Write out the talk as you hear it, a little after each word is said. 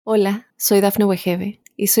Hola, soy Dafne Wegebe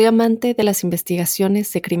y soy amante de las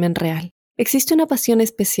investigaciones de crimen real. Existe una pasión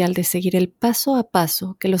especial de seguir el paso a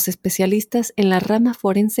paso que los especialistas en la rama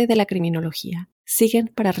forense de la criminología siguen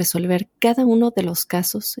para resolver cada uno de los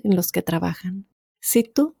casos en los que trabajan. Si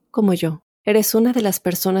tú, como yo, eres una de las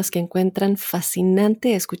personas que encuentran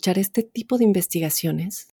fascinante escuchar este tipo de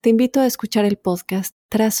investigaciones, te invito a escuchar el podcast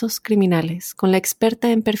Trazos Criminales con la experta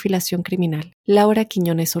en perfilación criminal, Laura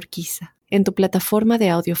Quiñones Orquiza, en tu plataforma de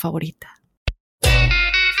audio favorita.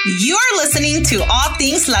 You're listening to All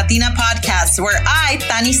Things Latina Podcast, where I,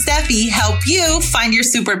 Tani Steffi, help you find your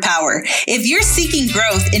superpower. If you're seeking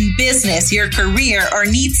growth in business, your career, or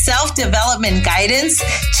need self-development guidance,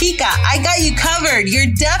 chica, I got you covered. You're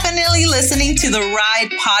definitely listening to the right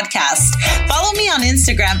podcast. Follow me on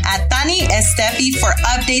Instagram at Tani Steffi for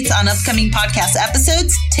updates on upcoming podcast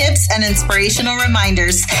episodes, tips, and inspirational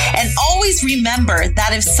reminders. And always remember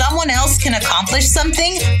that if someone else can accomplish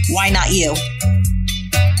something, why not you?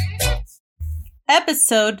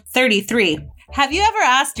 Episode 33. Have you ever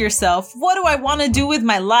asked yourself, what do I want to do with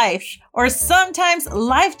my life? Or sometimes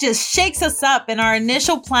life just shakes us up and our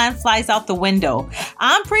initial plan flies out the window.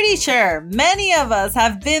 I'm pretty sure many of us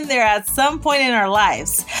have been there at some point in our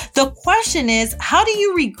lives. The question is, how do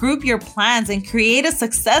you regroup your plans and create a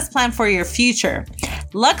success plan for your future?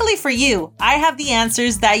 Luckily for you, I have the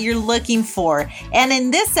answers that you're looking for. And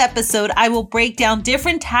in this episode, I will break down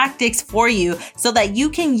different tactics for you so that you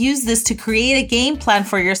can use this to create a game plan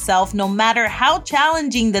for yourself no matter how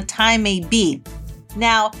challenging the time may be.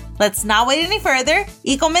 Now, let's not wait any further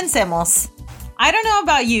y comencemos. I don't know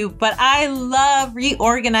about you, but I love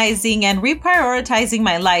reorganizing and reprioritizing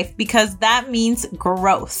my life because that means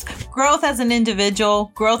growth. Growth as an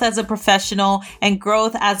individual, growth as a professional, and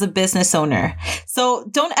growth as a business owner. So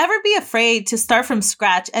don't ever be afraid to start from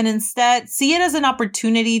scratch and instead see it as an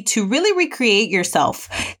opportunity to really recreate yourself.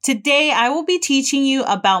 Today, I will be teaching you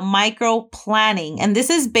about micro planning, and this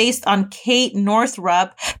is based on Kate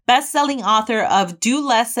Northrup, best-selling author of Do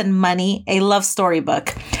Less Than Money, a love story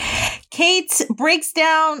book. Kate breaks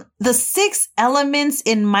down the 6 elements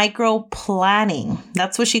in micro planning.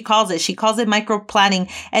 That's what she calls it. She calls it micro planning,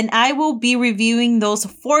 and I will be reviewing those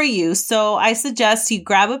for you. So I suggest you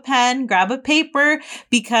grab a pen, grab a paper,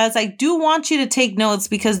 because I do want you to take notes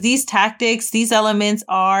because these tactics, these elements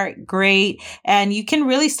are great, and you can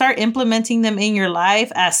really start implementing them in your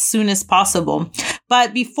life as soon as possible.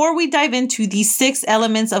 But before we dive into these 6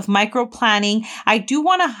 elements of micro planning, I do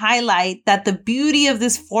want to highlight that the beauty of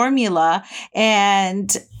this formula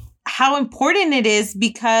and how important it is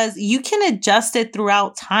because you can adjust it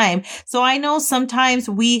throughout time. So I know sometimes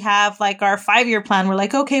we have like our 5-year plan. We're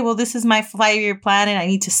like, okay, well, this is my 5-year plan and I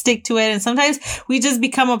need to stick to it. And sometimes we just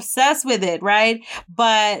become obsessed with it, right?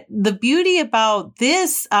 But the beauty about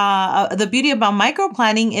this, the beauty about micro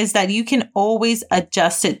planning is that you can always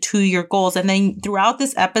adjust it to your goals. And then throughout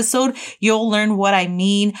this episode, you'll learn what I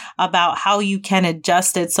mean about how you can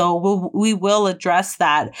adjust it. So we will address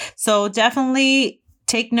that. So definitely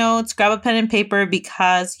take notes, grab a pen and paper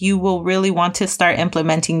because you will really want to start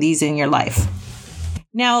implementing these in your life.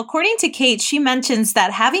 Now, according to Kate, she mentions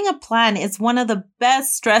that having a plan is one of the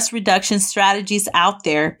best stress reduction strategies out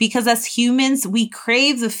there because as humans, we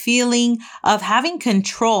crave the feeling of having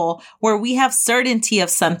control where we have certainty of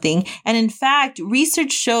something. And in fact,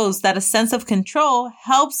 research shows that a sense of control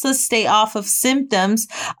helps us stay off of symptoms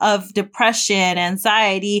of depression,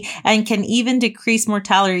 anxiety, and can even decrease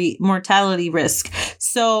mortality risk.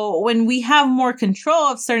 So when we have more control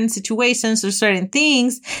of certain situations or certain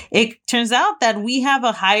things, it turns out that we have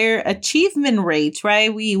a higher achievement rate,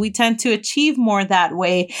 right? We tend to achieve more that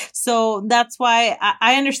way. So that's why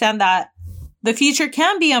I understand that the future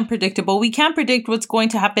can be unpredictable. We can't predict what's going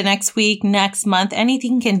to happen next week, next month.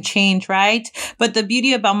 Anything can change, right? But the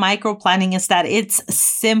beauty about micro planning is that it's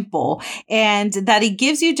simple and that it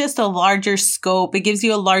gives you just a larger scope. It gives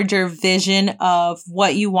you a larger vision of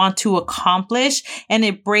what you want to accomplish. And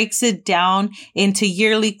it breaks it down into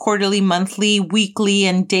yearly, quarterly, monthly, weekly,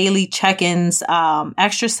 and daily check-ins,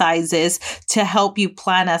 exercises to help you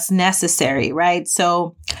plan as necessary, right?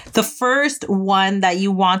 So the first one that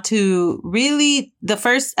you want to the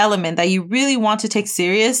first element that you really want to take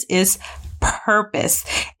serious is purpose.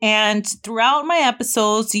 And throughout my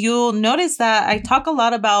episodes, you'll notice that I talk a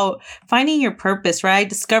lot about finding your purpose, right?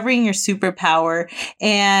 Discovering your superpower.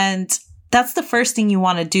 And that's the first thing you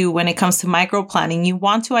want to do when it comes to micro planning. You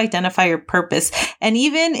want to identify your purpose. And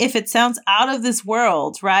even if it sounds out of this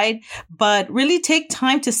world, right? But really take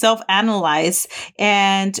time to self-analyze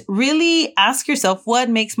and really ask yourself, what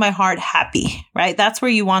makes my heart happy, right? That's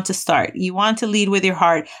where you want to start. You want to lead with your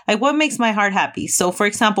heart. Like, what makes my heart happy? So for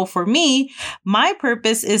example, for me, my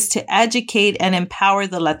purpose is to educate and empower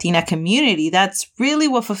the Latina community. That's really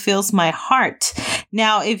what fulfills my heart.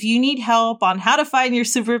 Now, if you need help on how to find your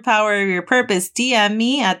superpower or your purpose, DM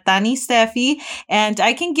me at Tani Steffi, and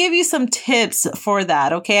I can give you some tips for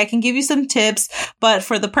that. Okay. I can give you some tips, but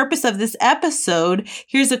for the purpose of this episode,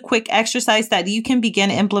 here's a quick exercise that you can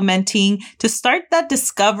begin implementing to start that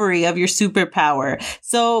discovery of your superpower.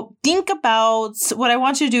 So think about what I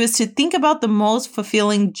want you to do is to think about the most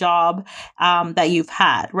fulfilling job that you've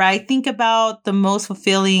had, right? Think about the most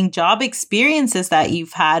fulfilling job experiences that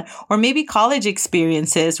you've had, or maybe college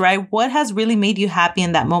experiences, right? What has really made you happy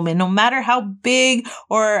in that moment? No matter how big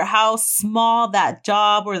or how small that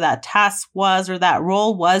job or that task was or that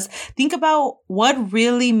role was, think about what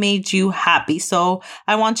really made you happy. So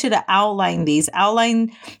I want you to outline these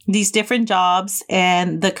different jobs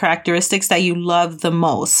and the characteristics that you love the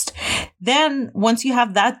most. Then once you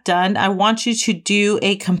have that done, I want you to do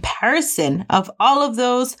a comparison of all of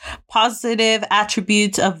those positive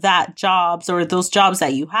attributes of that jobs or those jobs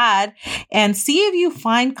that you had and see if you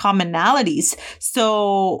find commonalities.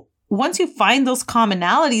 So once you find those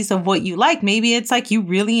commonalities of what you like, maybe it's like you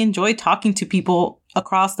really enjoy talking to people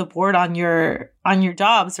across the board on your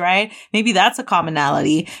jobs, right? Maybe that's a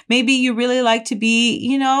commonality. Maybe you really like to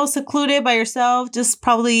be, secluded by yourself, just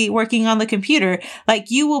probably working on the computer. Like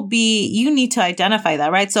you need to identify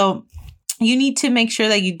that, right? So you need to make sure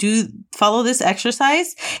that you do follow this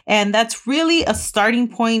exercise. And that's really a starting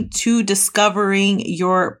point to discovering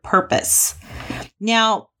your purpose.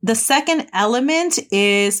 Now, the second element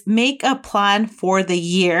is make a plan for the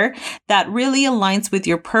year that really aligns with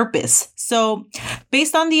your purpose. So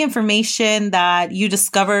based on the information that you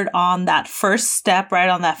discovered on that first step, right,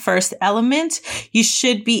 on that first element, you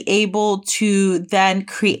should be able to then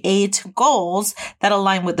create goals that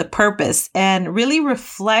align with the purpose and really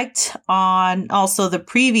reflect on also the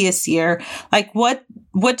previous year. Like what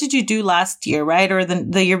did you do last year, right? Or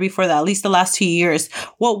the year before that, at least the last 2 years,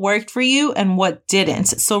 what worked for you and what didn't.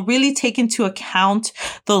 So really take into account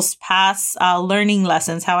those past learning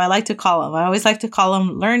lessons, how I like to call them. I always like to call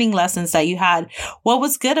them learning lessons that you had. What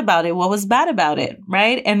was good about it? What was bad about it?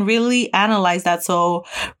 Right? And really analyze that. So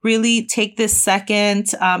really take this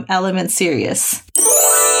second element serious.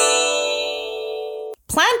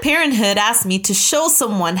 Planned Parenthood asked me to show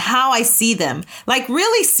someone how I see them, like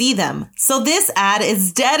really see them. So this ad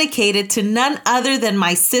is dedicated to none other than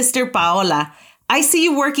my sister Paola. I see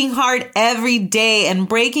you working hard every day and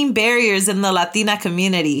breaking barriers in the Latina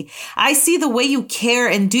community. I see the way you care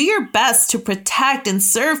and do your best to protect and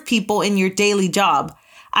serve people in your daily job.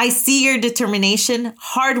 I see your determination,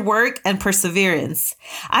 hard work, and perseverance.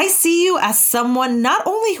 I see you as someone not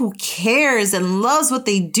only who cares and loves what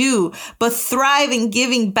they do, but thrive in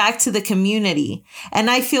giving back to the community. And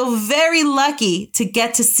I feel very lucky to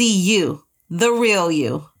get to see you, the real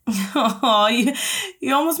you. Oh,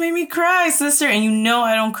 you almost made me cry, sister, and you know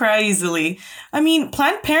I don't cry easily. I mean,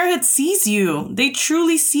 Planned Parenthood sees you. They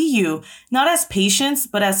truly see you, not as patients,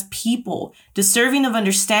 but as people, deserving of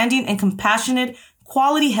understanding and compassionate,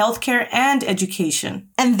 quality healthcare and education.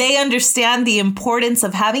 And they understand the importance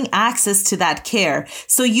of having access to that care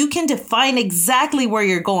so you can define exactly where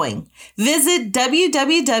you're going. Visit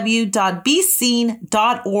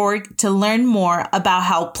www.beseen.org to learn more about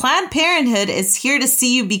how Planned Parenthood is here to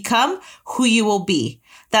see you become who you will be.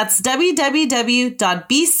 That's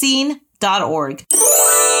www.beseen.org.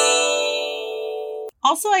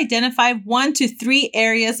 Also identify 1 to 3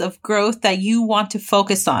 areas of growth that you want to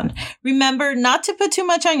focus on. Remember not to put too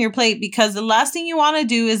much on your plate because the last thing you want to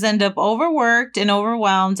do is end up overworked and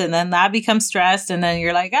overwhelmed, and then that becomes stressed, and then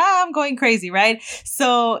you're like, I'm going crazy, right?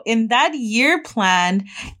 So in that year plan,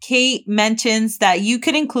 Kate mentions that you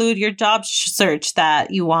could include your job search that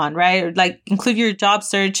you want, right? Or like include your job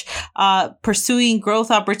search, pursuing growth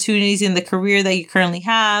opportunities in the career that you currently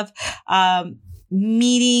have,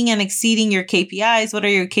 meeting and exceeding your KPIs. What are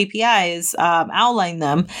your KPIs? Outline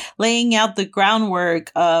them, laying out the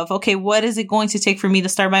groundwork of, okay, what is it going to take for me to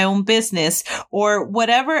start my own business or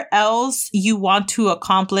whatever else you want to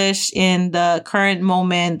accomplish in the current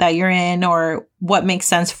moment that you're in or what makes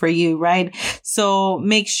sense for you, right? So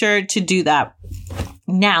make sure to do that.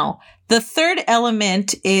 Now, the third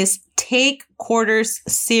element is take quarters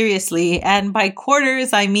seriously. And by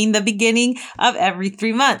quarters, I mean the beginning of every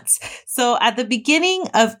 3 months. So at the beginning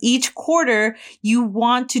of each quarter, you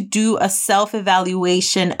want to do a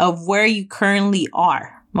self-evaluation of where you currently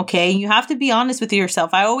are. Okay. You have to be honest with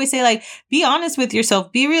yourself. I always say, like, be honest with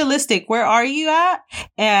yourself, be realistic. Where are you at?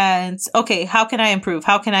 And okay, how can I improve?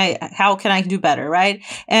 How can I do better? Right.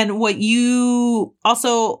 And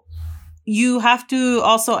you have to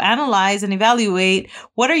also analyze and evaluate,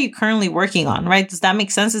 what are you currently working on? Right. Does that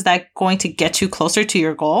make sense? Is that going to get you closer to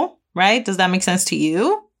your goal? Right. Does that make sense to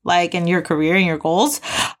you? Like in your career and your goals?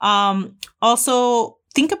 Also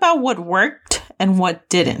think about what worked and what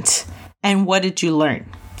didn't, and what did you learn?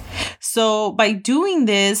 So by doing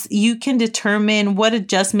this, you can determine what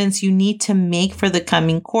adjustments you need to make for the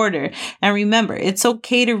coming quarter. And remember, it's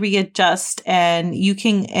okay to readjust, and you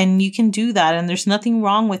can do that. And there's nothing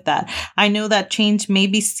wrong with that. I know that change may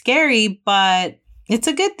be scary, but it's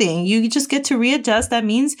a good thing. You just get to readjust. That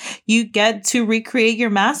means you get to recreate your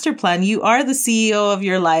master plan. You are the CEO of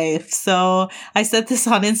your life. So I said this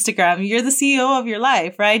on Instagram. You're the CEO of your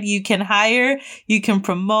life, right? You can hire, you can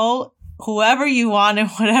promote whoever you want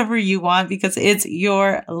and whatever you want, because it's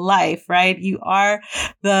your life, right? You are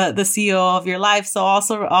the CEO of your life. So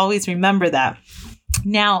also always remember that.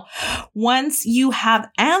 Now, once you have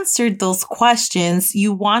answered those questions,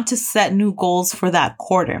 you want to set new goals for that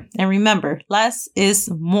quarter. And remember, less is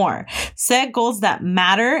more. Set goals that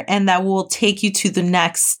matter and that will take you to the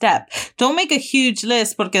next step. Don't make a huge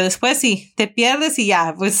list, porque después si te pierdes y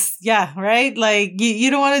ya, pues yeah, right? Like you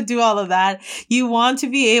don't want to do all of that. You want to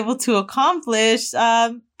be able to accomplish,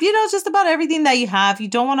 just about everything that you have. You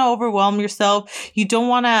don't want to overwhelm yourself. You don't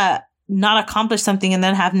want to not accomplish something and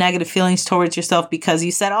then have negative feelings towards yourself because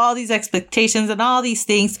you set all these expectations and all these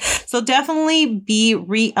things. So definitely be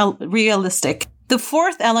realistic. The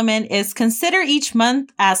fourth element is consider each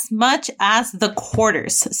month as much as the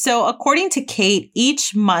quarters. So according to Kate,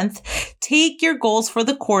 each month, take your goals for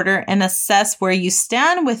the quarter and assess where you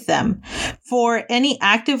stand with them. For any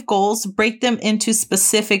active goals, break them into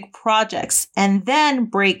specific projects and then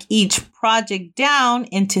break each project down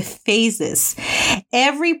into phases.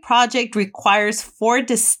 Every project requires 4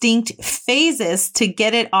 distinct phases to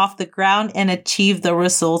get it off the ground and achieve the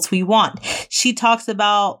results we want. She talks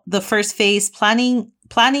about the first phase, planning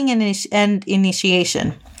and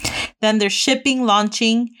initiation. Then there's shipping,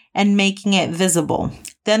 launching, and making it visible.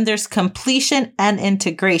 Then there's completion and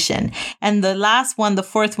integration. And the last one, the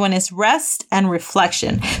fourth one, is rest and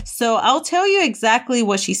reflection. So I'll tell you exactly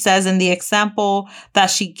what she says in the example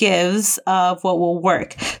that she gives of what will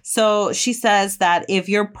work. So she says that if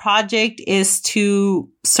your project is to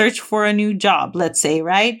search for a new job, let's say,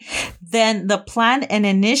 right? Then the plan and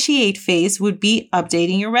initiate phase would be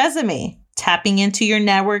updating your resume, tapping into your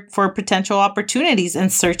network for potential opportunities,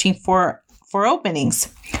 and searching for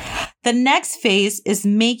openings. The next phase is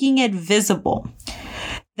making it visible.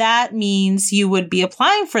 That means you would be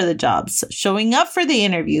applying for the jobs, showing up for the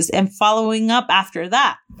interviews, and following up after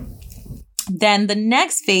that. Then the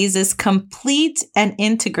next phase is complete and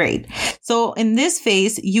integrate. So in this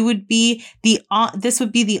phase, this would be the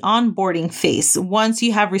onboarding phase once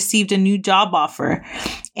you have received a new job offer.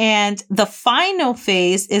 And the final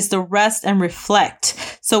phase is the rest and reflect.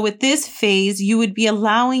 So with this phase, you would be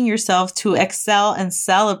allowing yourself to excel and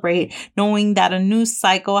celebrate, knowing that a new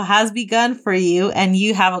cycle has begun for you and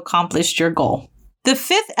you have accomplished your goal. The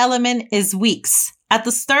fifth element is weeks. At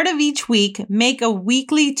the start of each week, make a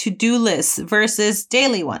weekly to-do list versus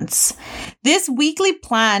daily ones. This weekly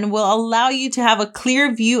plan will allow you to have a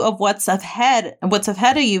clear view of what's ahead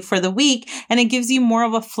of you for the week, and it gives you more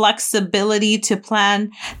of a flexibility to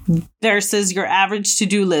plan versus your average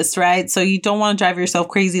to-do list, right? So you don't want to drive yourself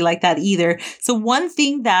crazy like that either. So one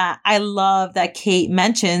thing that I love that Kate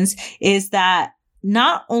mentions is that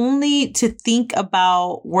not only to think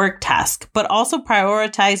about work tasks, but also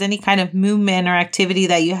prioritize any kind of movement or activity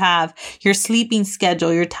that you have, your sleeping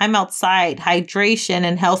schedule, your time outside, hydration,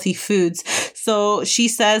 and healthy foods. So she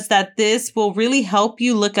says that this will really help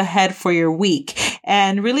you look ahead for your week,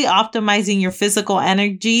 and really optimizing your physical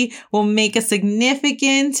energy will make a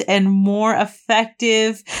significant and more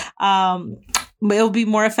effective, it'll be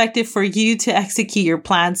more effective for you to execute your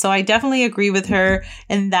plan. So I definitely agree with her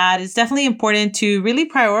in that it's definitely important to really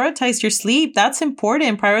prioritize your sleep. That's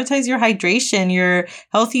important. Prioritize your hydration, your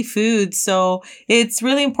healthy food. So it's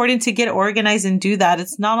really important to get organized and do that.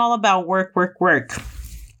 It's not all about work.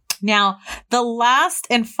 Now, the last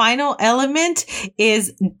and final element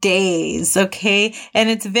is days, okay? And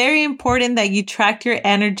it's very important that you track your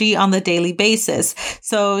energy on the daily basis.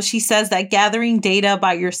 So she says that gathering data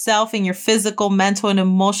about yourself and your physical, mental, and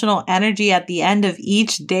emotional energy at the end of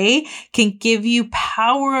each day can give you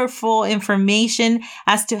powerful information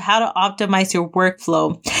as to how to optimize your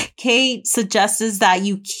workflow. Kate suggests that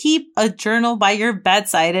you keep a journal by your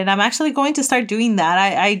bedside, and I'm actually going to start doing that.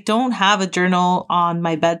 I don't have a journal on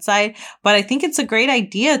my bedside, but I think it's a great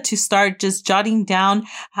idea to start just jotting down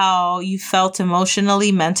how you felt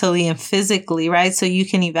emotionally, mentally, and physically, right? So you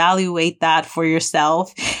can evaluate that for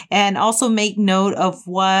yourself and also make note of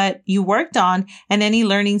what you worked on and any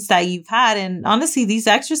learnings that you've had. And honestly, these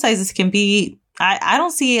exercises can be I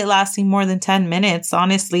don't see it lasting more than 10 minutes,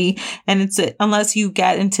 honestly. And it's unless you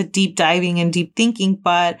get into deep diving and deep thinking.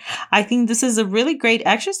 But I think this is a really great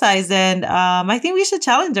exercise. And I think we should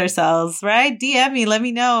challenge ourselves, right? DM me, let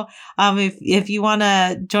me know if you want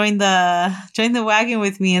to join the wagon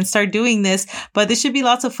with me and start doing this. But this should be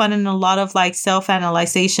lots of fun and a lot of like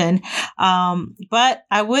self-analyzation. But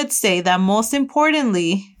I would say that most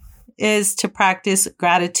importantly, is to practice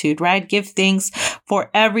gratitude, right? Give thanks for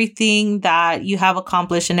everything that you have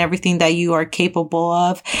accomplished and everything that you are capable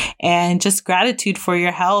of, and just gratitude for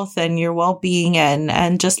your health and your well-being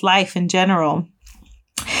and just life in general.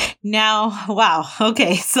 Now, wow.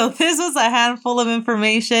 Okay. So this was a handful of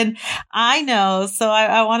information. I know. So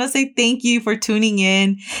I want to say thank you for tuning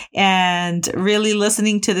in and really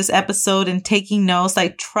listening to this episode and taking notes. I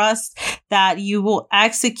trust that you will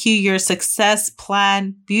execute your success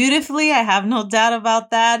plan beautifully. I have no doubt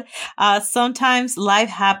about that. Sometimes life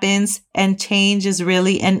happens and change is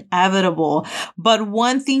really inevitable. But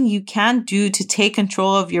one thing you can do to take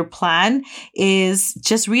control of your plan is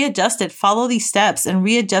just readjust it. Follow these steps and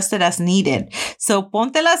readjust it as needed. So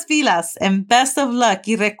ponte las pilas and best of luck.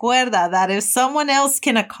 Y recuerda that if someone else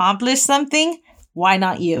can accomplish something, why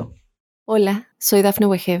not you? Hola, soy Dafne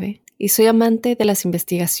Wegebe y soy amante de las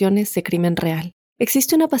investigaciones de crimen real.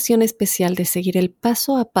 Existe una pasión especial de seguir el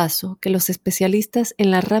paso a paso que los especialistas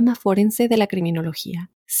en la rama forense de la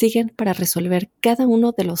criminología siguen para resolver cada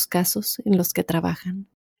uno de los casos en los que trabajan.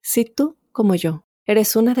 Si tú, como yo,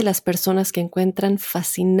 ¿eres una de las personas que encuentran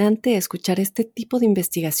fascinante escuchar este tipo de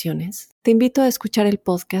investigaciones? Te invito a escuchar el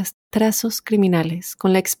podcast Trazos Criminales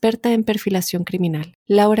con la experta en perfilación criminal,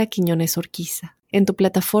 Laura Quiñones Orquiza, en tu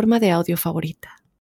plataforma de audio favorita.